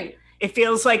earned it. Right. It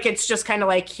feels like it's just kind of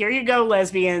like, here you go,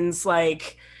 lesbians.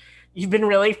 Like, you've been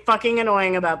really fucking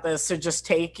annoying about this, so just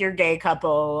take your gay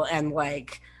couple and,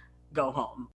 like, go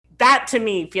home. That, to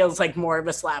me, feels like more of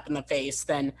a slap in the face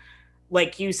than,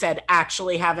 like you said,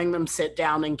 actually having them sit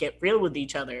down and get real with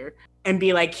each other and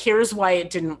be like, here's why it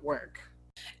didn't work.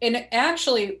 And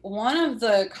actually, one of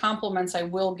the compliments I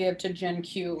will give to Gen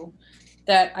Q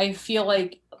that I feel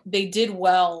like they did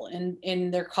well in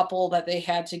their couple that they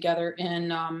had together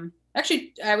in,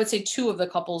 actually, I would say 2 of the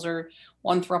couples are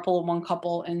one throuple and one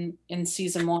couple in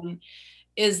season 1,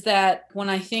 is that when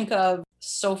I think of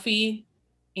Sophie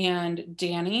and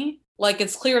Danny, like,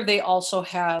 it's clear they also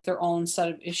have their own set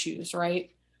of issues, right?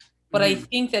 But I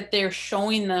think that they're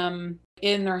showing them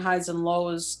in their highs and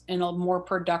lows in a more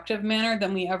productive manner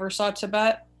than we ever saw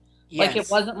Tibet. Yes. Like, it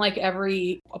wasn't like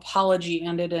every apology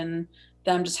ended in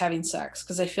them just having sex,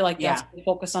 because I feel like that's what they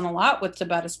focus on a lot with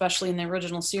Tibet, especially in the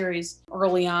original series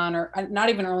early on, or not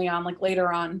even early on, like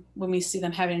later on when we see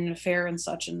them having an affair and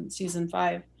such in season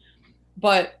 5.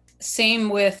 But same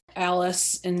with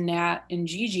Alice and Nat and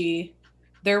Gigi,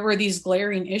 there were these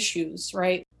glaring issues,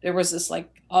 right? There was this like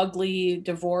ugly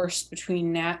divorce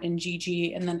between Nat and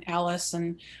Gigi, and then Alice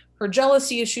and her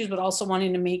jealousy issues, but also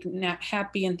wanting to make Nat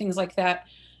happy and things like that.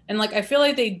 And like, I feel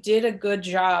like they did a good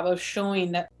job of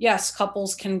showing that, yes,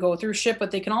 couples can go through shit,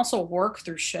 but they can also work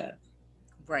through shit.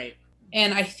 Right.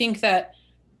 And I think that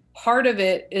part of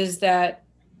it is that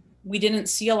we didn't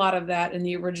see a lot of that in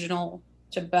the original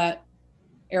Tibet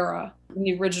era, in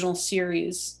the original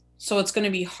series. So it's going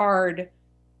to be hard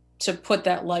to put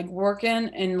that legwork in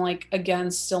and like,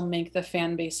 again, still make the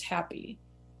fan base happy.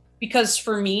 Because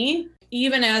for me,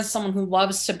 even as someone who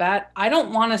loves Tibette, I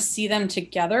don't want to see them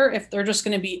together if they're just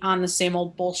going to be on the same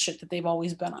old bullshit that they've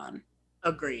always been on.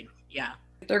 Agreed. Yeah.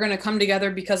 They're going to come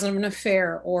together because of an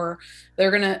affair, or they're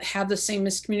going to have the same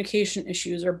miscommunication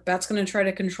issues, or Bette's going to try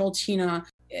to control Tina.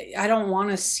 I don't want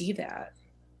to see that.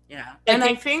 Yeah. And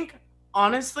I think,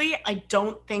 honestly, I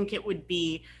don't think it would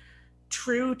be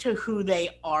true to who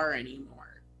they are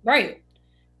anymore. Right.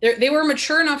 They were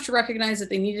mature enough to recognize that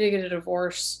they needed to get a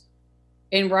divorce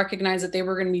and recognize that they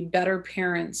were going to be better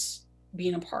parents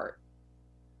being apart.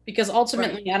 Because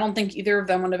ultimately, right. I don't think either of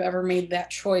them would have ever made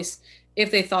that choice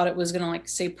if they thought it was going to, like,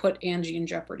 say, put Angie in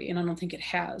jeopardy. And I don't think it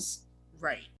has.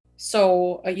 Right.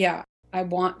 So, yeah, I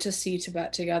want to see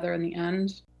Tibette together in the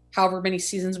end. However many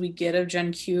seasons we get of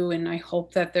Gen Q, and I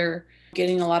hope that they're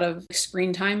getting a lot of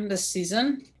screen time this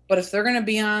season. But if they're going to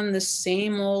be on the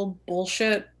same old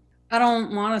bullshit, I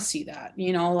don't want to see that.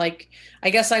 You know, like, I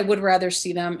guess I would rather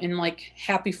see them in, like,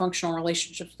 happy, functional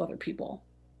relationships with other people.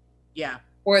 Yeah.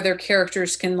 Where their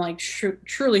characters can, like,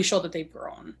 truly show that they've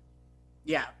grown.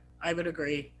 Yeah, I would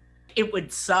agree. It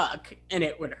would suck and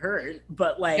it would hurt,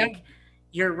 but, like,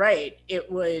 you're right. It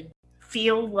would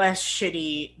feel less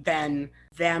shitty than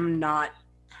them not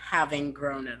having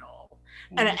grown at all.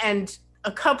 Mm-hmm. And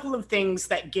a couple of things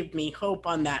that give me hope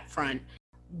on that front.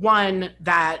 One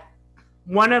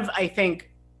of, I think,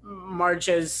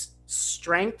 Marja's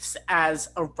strengths as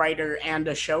a writer and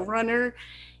a showrunner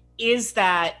is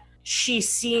that she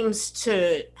seems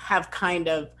to have kind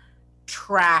of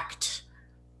tracked,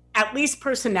 at least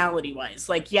personality-wise.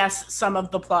 Like, yes, some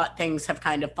of the plot things have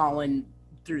kind of fallen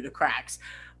through the cracks,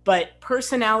 but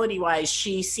personality-wise,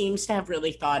 she seems to have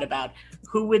really thought about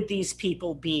who would these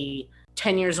people be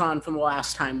 10 years on from the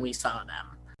last time we saw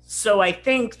them. So I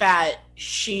think that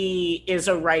she is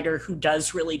a writer who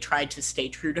does really try to stay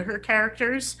true to her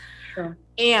characters. Sure.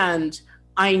 And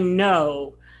I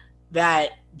know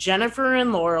that Jennifer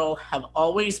and Laurel have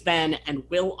always been and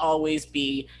will always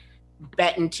be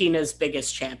Bette and Tina's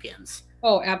biggest champions.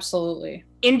 Oh, absolutely.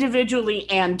 Individually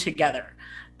and together.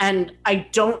 And I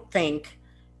don't think,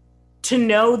 to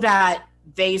know that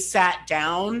they sat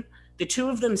down, the two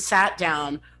of them sat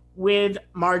down with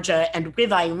Marja and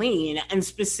with Eileen and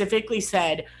specifically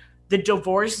said, the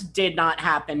divorce did not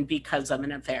happen because of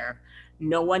an affair.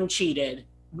 No one cheated.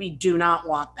 We do not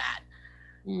want that.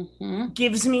 Mm-hmm.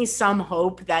 Gives me some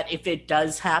hope that if it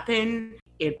does happen,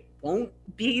 it won't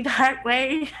be that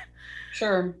way.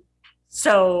 Sure.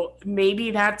 So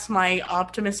maybe that's my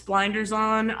optimist blinders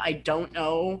on. I don't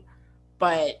know.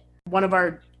 But one of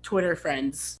our Twitter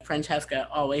friends, Francesca,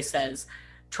 always says,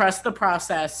 trust the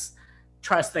process,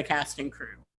 trust the cast and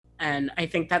crew. And I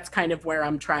think that's kind of where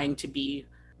I'm trying to be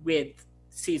with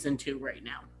season 2 right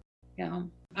now. Yeah.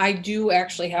 I do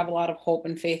actually have a lot of hope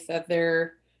and faith that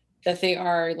they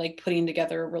are like putting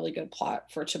together a really good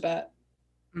plot for Tibette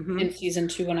in season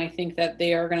 2. And I think that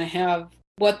they are going to have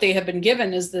what they have been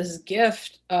given is this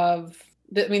gift of,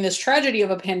 this tragedy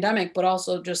of a pandemic, but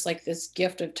also just like this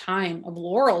gift of time, of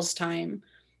Laurel's time,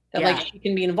 that like she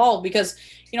can be involved. Because,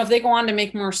 if they go on to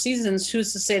make more seasons,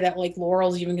 who's to say that like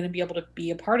Laurel's even going to be able to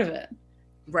be a part of it?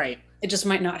 Right. It just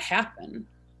might not happen.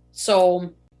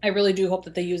 So I really do hope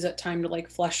that they use that time to like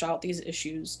flesh out these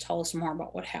issues, tell us more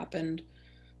about what happened.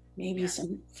 Maybe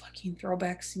some fucking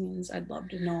throwback scenes. I'd love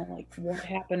to know like what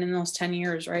happened in those 10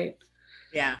 years, right?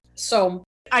 Yeah. So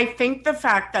I think the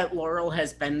fact that Laurel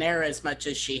has been there as much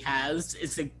as she has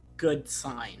is a good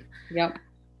sign. Yep.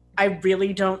 I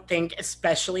really don't think,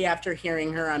 especially after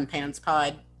hearing her on Pants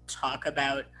Pod talk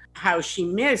about how she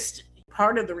missed,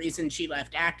 part of the reason she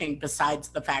left acting, besides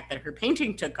the fact that her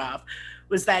painting took off,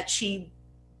 was that she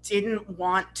didn't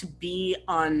want to be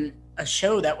on a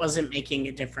show that wasn't making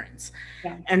a difference.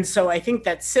 Yeah. And so I think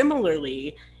that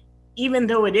similarly, even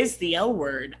though it is the L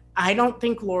word, I don't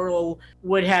think Laurel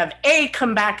would have A,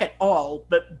 come back at all,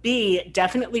 but B,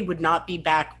 definitely would not be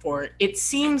back for, it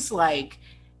seems like,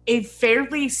 a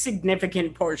fairly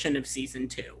significant portion of season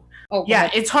 2. Oh, yeah,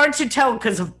 it's hard to tell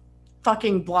because of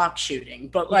fucking block shooting,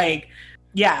 but like,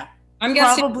 yeah. I'm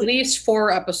guessing at least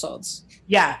 4 episodes.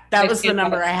 Yeah, that was the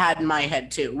number I had in my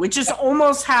head too, which is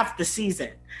almost half the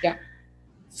season. Yeah.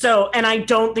 So, and I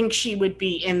don't think she would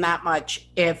be in that much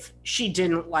if she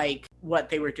didn't like what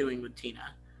they were doing with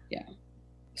Tina. Yeah.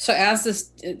 So as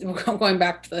this, going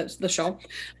back to the show.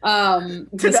 To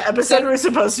the episode we're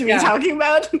supposed to be talking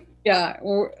about? Yeah.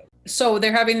 So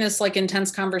they're having this like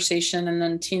intense conversation, and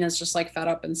then Tina's just like fed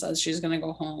up and says she's going to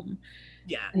go home.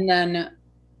 Yeah. And then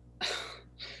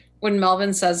when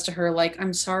Melvin says to her, like,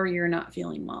 I'm sorry you're not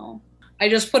feeling well. I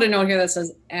just put a note here that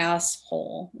says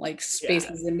asshole, like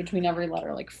spaces in between every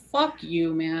letter. Like, fuck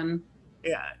you, man.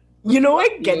 Yeah. You know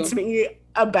what gets me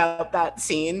about that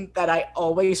scene that I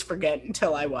always forget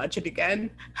until I watch it again?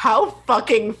 How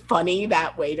fucking funny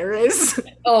that waiter is.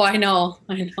 Oh, I know.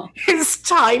 His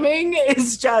timing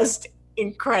is just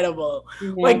incredible.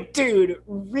 Yeah. Like, dude,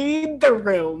 read the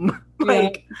room.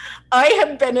 Like, yeah. I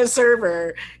have been a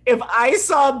server. If I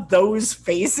saw those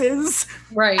faces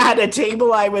at a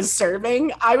table I was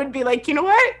serving, I would be like, you know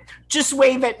what? Just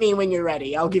wave at me when you're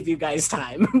ready. I'll give you guys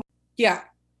time. Yeah.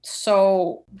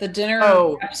 So the dinner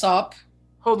wraps up.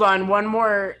 Hold on, one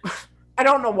more. I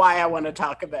don't know why I want to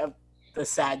talk about the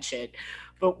sad shit,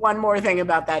 but one more thing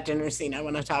about that dinner scene I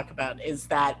want to talk about is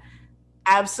that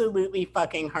absolutely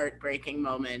fucking heartbreaking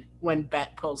moment when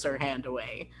Bette pulls her hand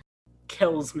away.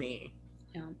 Kills me.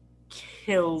 Yeah.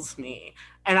 Kills me.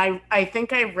 And I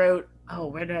think I wrote,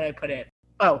 where did I put it?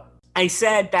 I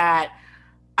said that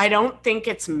I don't think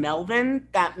it's Melvin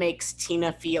that makes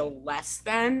Tina feel less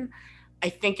than. I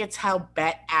think it's how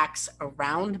Bette acts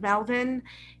around Melvin,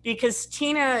 because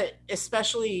Tina,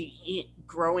 especially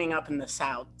growing up in the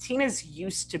South, Tina's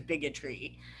used to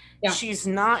bigotry. Yeah. She's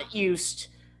not used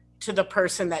to the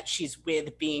person that she's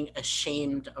with being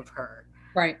ashamed of her.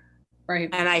 Right.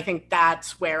 And I think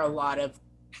that's where a lot of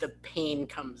the pain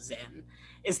comes in,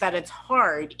 is that it's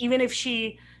hard, even if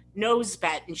she knows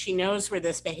Bette and she knows where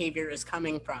this behavior is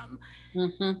coming from.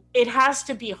 Mm-hmm. It has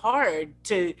to be hard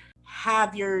to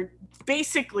have your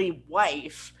basically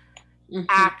wife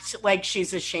act like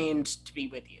she's ashamed to be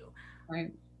with you.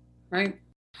 Right.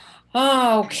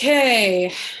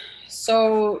 Okay.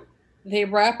 So they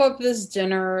wrap up this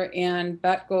dinner and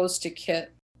Bette goes to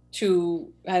Kit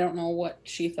to, I don't know what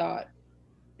she thought.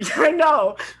 I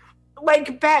know.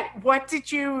 Like, Bette, what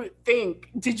did you think?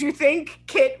 Did you think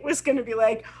Kit was going to be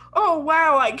like, oh,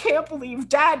 wow, I can't believe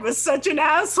Dad was such an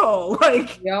asshole?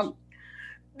 Like, yep.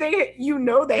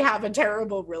 They have a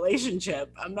terrible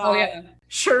relationship. I'm not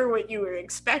sure what you were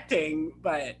expecting,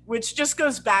 but which just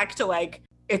goes back to, like,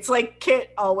 it's like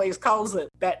Kit always calls it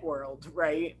Bette World,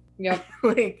 right? Yep.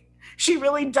 Like, she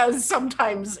really does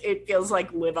sometimes, it feels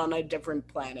like, live on a different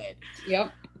planet.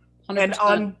 Yep. 100%. And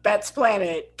on Bette's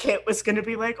planet, Kit was going to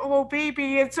be like, oh,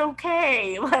 baby, it's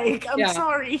okay. Like, I'm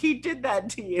sorry he did that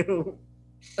to you.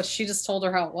 But she just told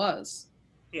her how it was.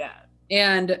 Yeah.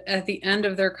 And at the end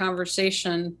of their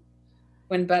conversation,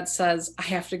 when Bette says, I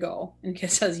have to go, and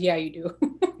Kit says, yeah, you do.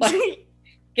 Like,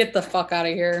 get the fuck out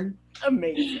of here.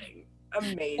 Amazing.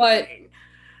 But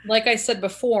like I said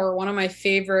before, one of my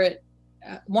favorite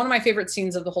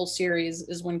scenes of the whole series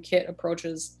is when Kit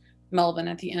approaches Melvin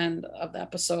at the end of the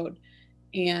episode,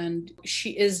 and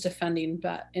she is defending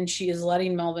Bette, and she is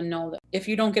letting Melvin know that if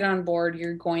you don't get on board,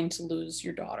 you're going to lose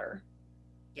your daughter.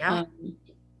 Yeah.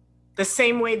 The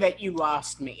same way that you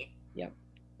lost me.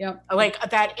 Yep. Like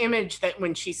that image that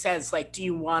when she says, like, do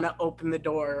you want to open the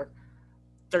door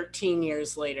 13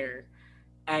 years later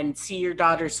and see your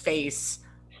daughter's face,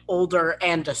 older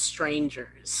and a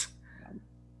stranger's?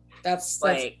 That's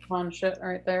fun shit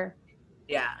right there.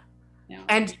 Yeah.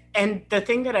 And the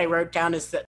thing that I wrote down is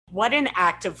that what an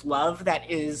act of love that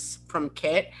is from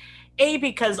Kit.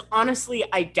 Because honestly,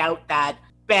 I doubt that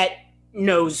Bette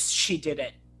knows she did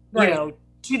it. Right. You know,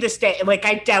 to this day, like,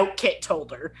 I doubt Kit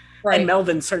told her. Right. And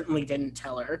Melvin certainly didn't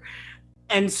tell her.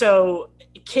 And so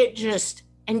Kit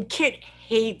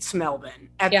hates Melvin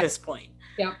at this point.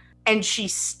 Yeah. And she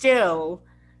still,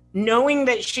 knowing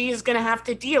that she is going to have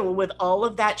to deal with all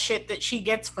of that shit that she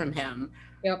gets from him,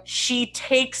 she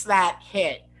takes that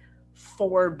hit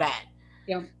for Bette.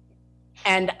 Yep.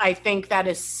 And I think that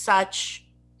is such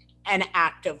an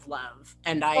act of love.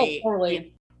 And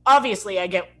obviously I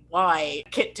get why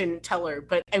Kit didn't tell her,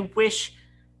 but I wish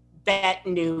Bette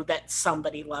knew that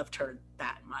somebody loved her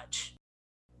that much.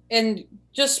 And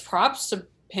just props to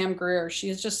Pam Grier.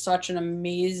 She's just such an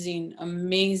amazing,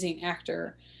 amazing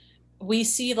actor. We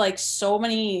see like so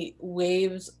many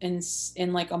waves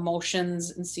in like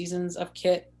emotions and seasons of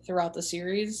Kit throughout the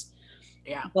series.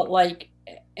 Yeah. But like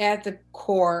at the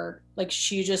core, like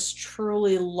she just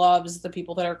truly loves the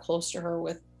people that are close to her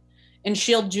and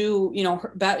she'll do,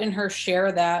 Bette and her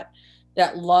share that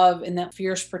love and that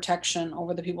fierce protection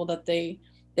over the people that they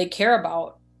care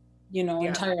about,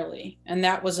 entirely. And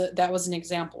that was an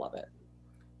example of it.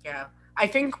 Yeah. I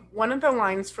think one of the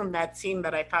lines from that scene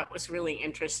that I thought was really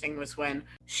interesting was when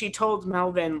she told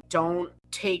Melvin, don't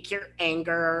take your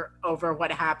anger over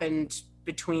what happened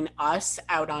between us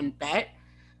out on Bette.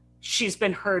 She's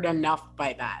been hurt enough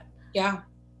by that. Yeah.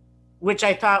 Which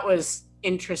I thought was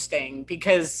interesting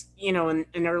because, in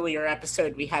an earlier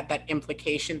episode, we had that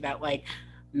implication that, like,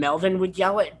 Melvin would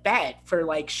yell at Bet for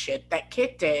like shit that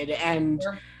Kit did. And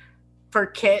Sure. for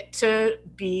Kit to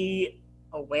be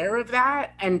aware of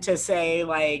that and to say,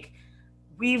 like,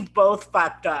 we've both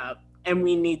fucked up and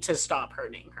we need to stop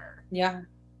hurting her. Yeah.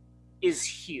 Is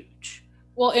huge.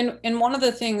 Well, and one of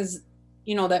the things,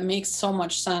 you know, that makes so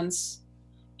much sense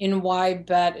in why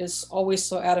Bet is always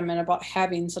so adamant about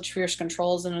having such fierce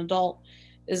control as an adult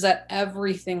is that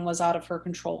everything was out of her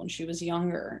control when she was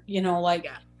younger. You know, like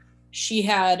she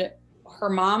had her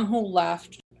mom who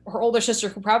left, her older sister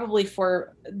who probably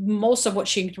for most of what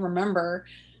she can remember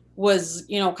was,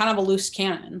 you know, kind of a loose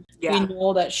cannon. We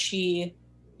know that she,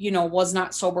 you know, was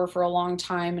not sober for a long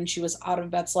time and she was out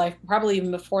of Bet's life. Probably even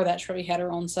before that, she probably had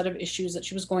her own set of issues that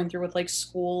she was going through with like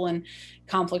school and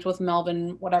conflict with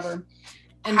Melvin, whatever.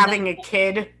 And having a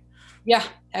kid. Yeah,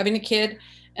 having a kid.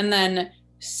 And then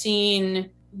seeing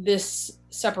this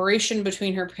separation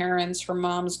between her parents, her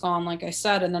mom's gone, like I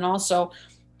said. And then also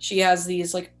she has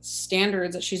these like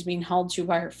standards that she's being held to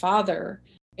by her father.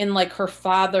 And like her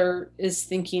father is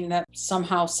thinking that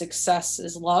somehow success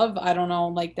is love. I don't know,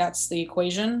 like that's the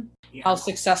equation. Yeah. How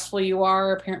successful you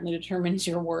are apparently determines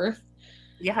your worth.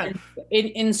 Yeah.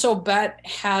 And so Bet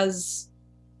has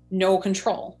no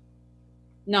control.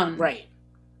 None. Right.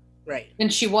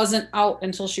 And she wasn't out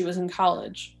until she was in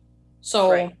college.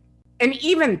 So. Right. And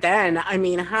even then, I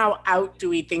mean, how out do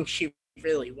we think she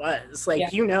really was?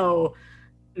 Like, you know,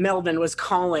 Melvin was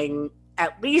calling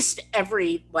at least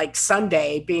every like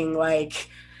Sunday being like,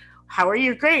 how are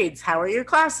your grades? How are your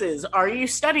classes? Are you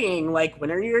studying? Like,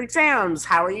 when are your exams?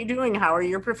 How are you doing? How are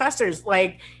your professors?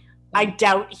 Like, I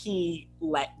doubt he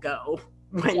let go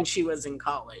when she was in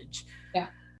college.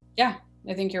 Yeah,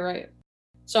 I think you're right.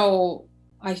 So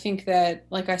I think that,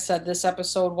 like I said, this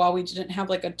episode, while we didn't have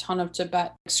like a ton of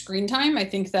Bet screen time, I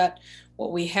think that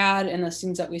what we had and the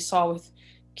scenes that we saw with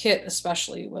Kit,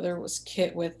 especially, whether it was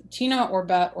Kit with Tina or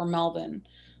Bet or Melvin,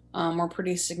 were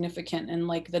pretty significant in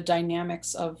like the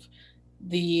dynamics of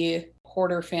the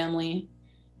Porter family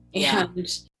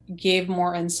and gave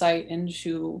more insight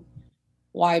into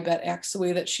why Bet acts the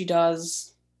way that she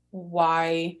does,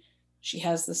 why she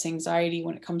has this anxiety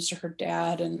when it comes to her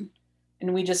dad, and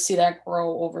we just see that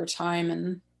grow over time.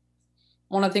 And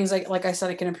one of the things, like I said,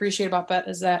 I can appreciate about Bet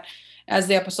is that as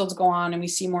the episodes go on and we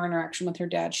see more interaction with her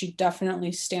dad, she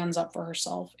definitely stands up for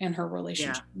herself and her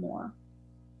relationship more.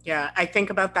 Yeah, I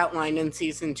think about that line in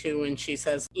season 2 when she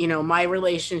says, you know, my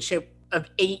relationship of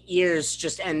 8 years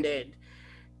just ended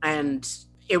and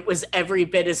it was every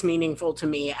bit as meaningful to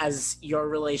me as your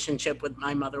relationship with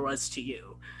my mother was to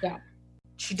you. Yeah.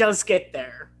 She does get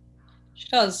there. She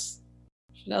does.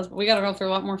 But we got to go through a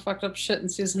lot more fucked up shit in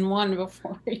season 1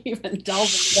 before we even delve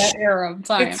into that era of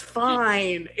time. It's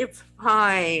fine.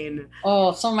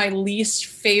 Oh, some of my least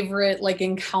favorite like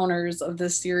encounters of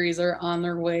this series are on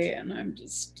their way, and I'm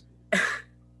just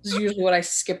this is usually what I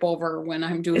skip over when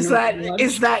I'm doing. Is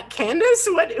that Candace?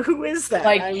 Who is that?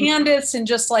 Like Candace and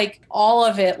just like all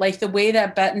of it, like the way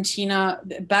that Bet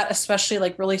especially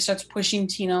like really starts pushing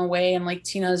Tina away, and like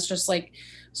Tina is just like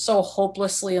so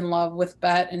hopelessly in love with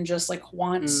Bet and just like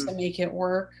wants to make it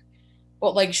work,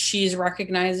 but like she's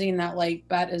recognizing that like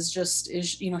Bet is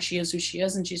you know, she is who she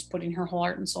is and she's putting her whole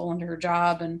heart and soul into her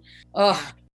job. And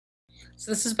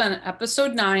so this has been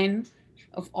episode 9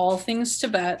 of All Things to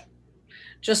Bet.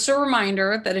 Just a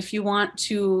reminder that if you want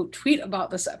to tweet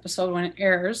about this episode when it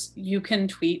airs, you can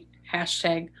tweet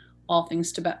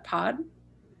 #AllThingsToBetPod.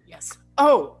 Yes.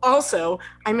 Oh, also,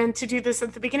 I meant to do this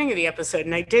at the beginning of the episode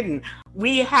and I didn't.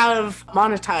 We have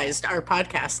monetized our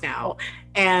podcast now.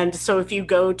 And so if you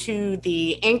go to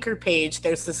the Anchor page,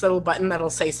 there's this little button that'll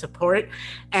say support.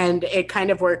 And it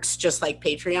kind of works just like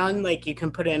Patreon. Like you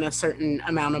can put in a certain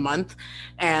amount a month.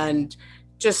 And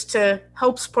just to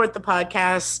help support the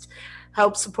podcast,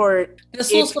 help support.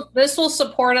 This will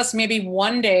support us maybe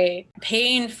one day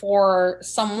paying for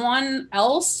someone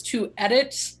else to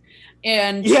edit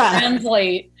and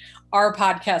translate our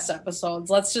podcast episodes.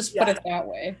 Let's just put it that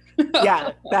way.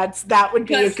 That would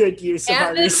be a good use of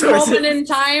our resources. At this moment in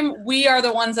time, we are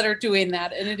the ones that are doing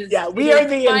that, and it is. Yeah, we are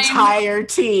the entire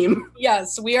team.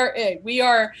 Yes, we are it. We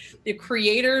are the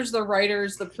creators, the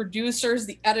writers, the producers,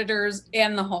 the editors,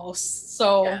 and the hosts.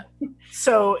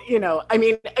 So, you know, I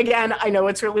mean, again, I know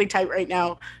it's really tight right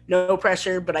now. No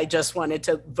pressure, but I just wanted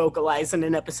to vocalize in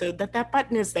an episode that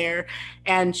button is there.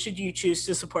 And should you choose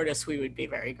to support us, we would be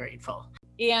very grateful.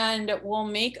 And we'll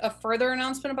make a further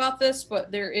announcement about this,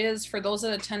 but there is, for those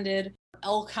that attended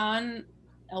L-Con,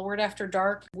 L Word After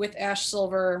Dark, with Ash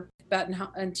Silver, Bet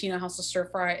and Tina House of Stir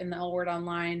Fry in the L Word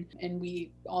Online. And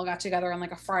we all got together on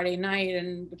like a Friday night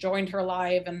and joined her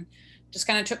live. And just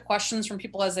kind of took questions from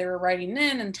people as they were writing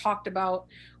in and talked about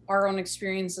our own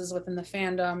experiences within the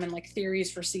fandom and like theories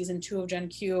for season 2 of Gen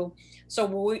Q. So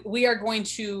we are going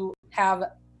to have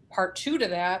part 2 to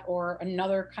that, or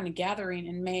another kind of gathering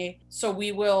in May. So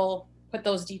we will put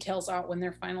those details out when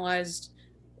they're finalized.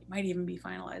 It might even be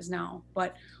finalized now,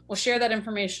 but we'll share that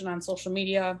information on social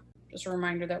media. Just a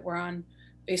reminder that we're on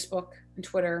Facebook and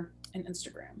Twitter and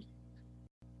Instagram.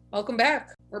 Welcome back.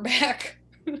 We're back.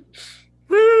 We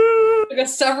got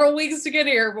several weeks to get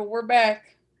here, but we're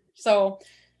back. So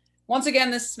once again,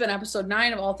 this has been episode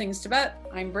 9 of All Things Tibet.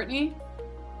 I'm Brittany.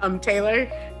 I'm Taylor.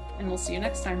 And we'll see you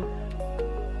next time.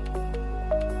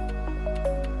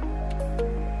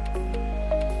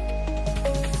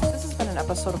 This has been an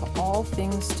episode of All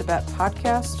Things Tibet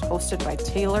podcast hosted by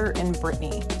Taylor and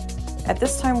Brittany. At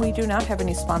this time, we do not have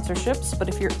any sponsorships, but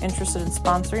if you're interested in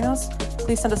sponsoring us,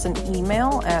 please send us an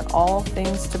email at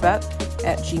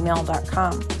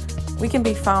allthingstibet@gmail.com. We can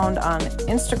be found on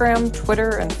Instagram,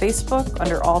 Twitter, and Facebook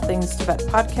under All Things Tibet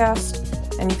Podcast,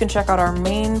 and you can check out our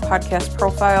main podcast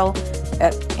profile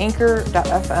at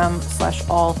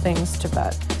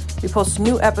anchor.fm/allthingstibet. We post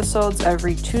new episodes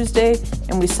every Tuesday,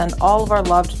 and we send all of our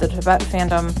love to the Tibet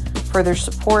fandom for their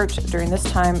support during this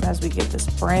time as we get this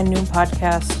brand new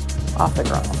podcast off the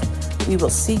ground. We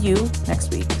will see you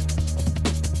next week.